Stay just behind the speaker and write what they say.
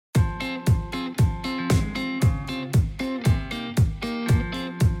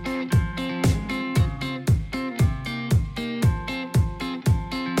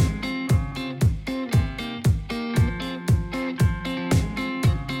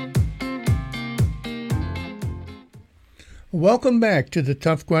Welcome back to the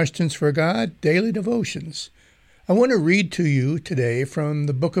Tough Questions for God Daily Devotions. I want to read to you today from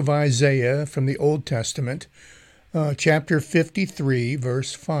the book of Isaiah from the Old Testament, chapter 53,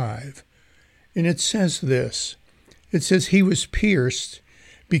 verse 5. And it says this. It says, "He was pierced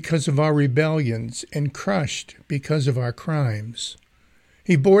because of our rebellions and crushed because of our crimes.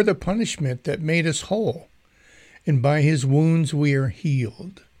 He bore the punishment that made us whole, and by his wounds we are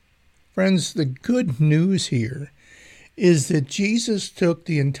healed." Friends, the good news here is that Jesus took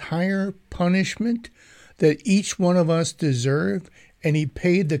the entire punishment that each one of us deserve, and he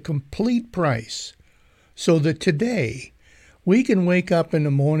paid the complete price so that today we can wake up in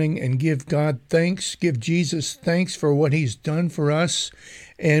the morning and give God thanks, give Jesus thanks for what he's done for us,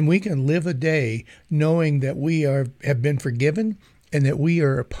 and we can live a day knowing that we have been forgiven and that we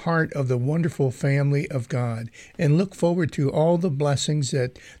are a part of the wonderful family of God, and look forward to all the blessings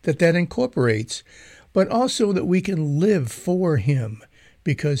that incorporates, but also that we can live for him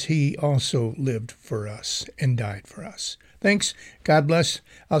because he also lived for us and died for us. Thanks. God bless.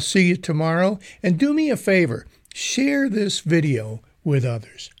 I'll see you tomorrow. And do me a favor, share this video with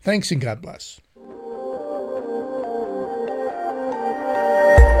others. Thanks and God bless.